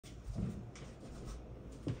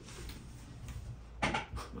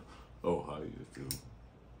you.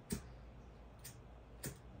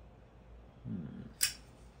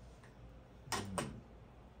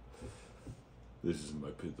 This is my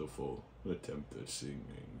pitiful attempt at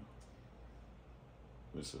singing.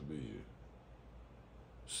 This will be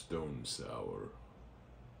Stone Sour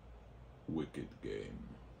Wicked Game.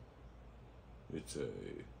 It's a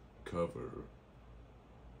cover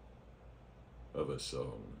of a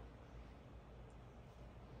song.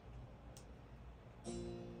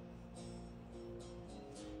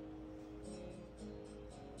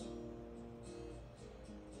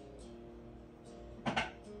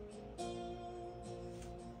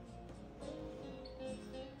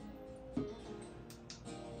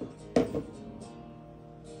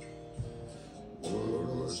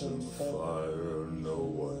 World was on fire, no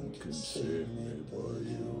one can save me but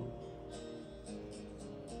you.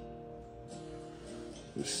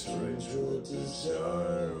 The strange what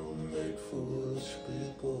desire will make foolish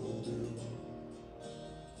people do.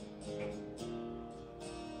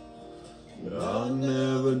 I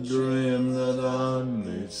never dreamed that I'd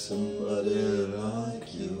meet somebody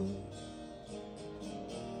like you.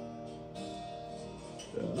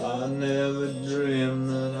 I never dreamed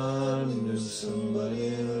that I knew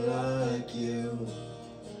somebody like you.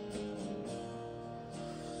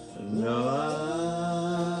 No,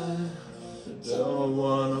 I don't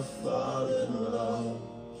wanna fall in love.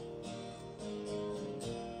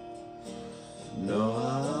 No,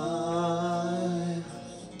 I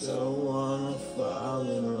don't wanna fall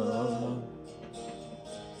in love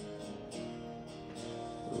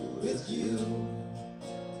with you.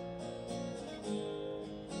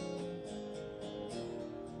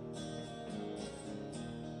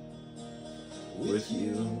 With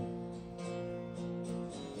you.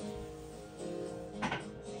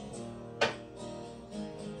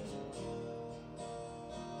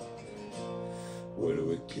 What a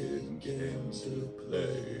wicked game to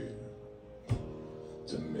play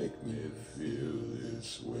to make me feel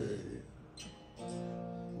this way.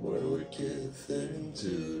 What a wicked thing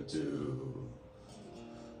to do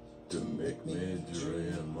to make me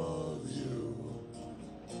dream of you.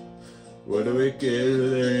 What a wicked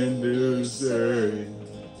thing to say.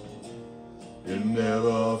 You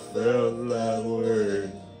never felt that way.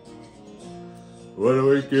 What a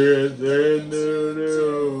wicked thing to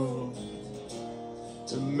do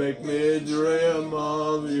to make me dream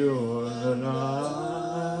of you. And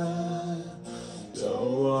I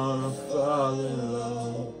don't wanna fall in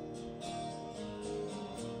love.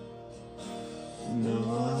 No,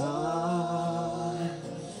 I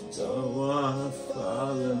don't wanna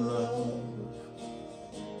fall in love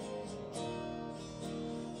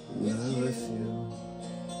with you.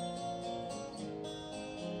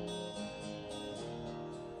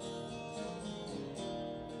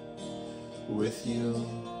 With you.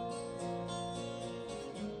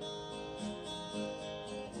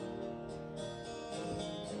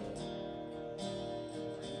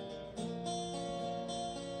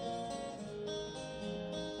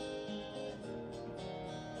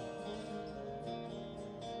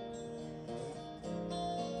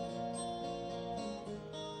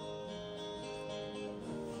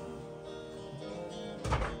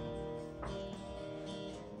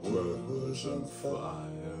 World was on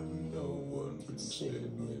fire, no one could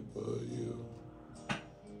save me but you.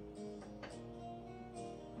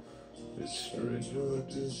 The strange what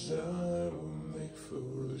desire will make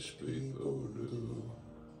foolish people do.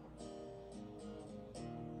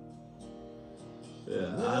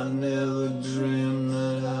 Yeah, I never dreamed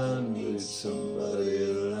that I'd meet somebody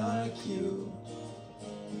like you.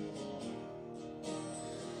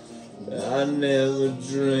 I never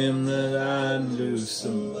dreamed that I'd do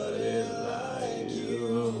somebody like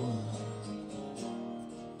you.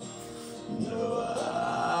 No,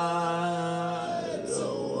 I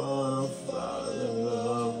don't wanna fall in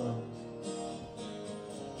love.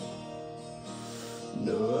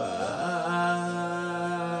 No, I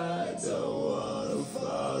don't wanna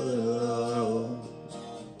fall in love.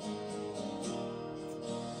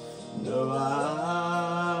 No,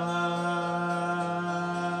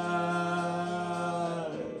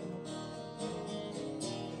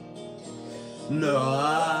 no,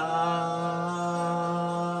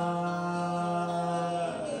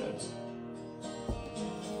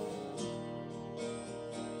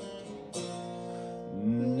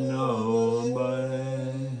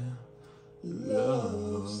 nobody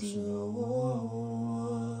loves no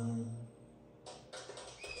one.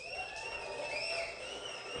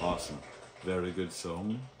 Awesome. Very good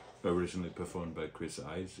song. Originally performed by Chris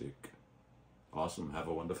Isaak. Awesome. Have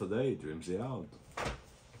a wonderful day. Dreams out. I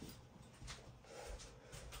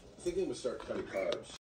think I'm gonna start cutting carbs.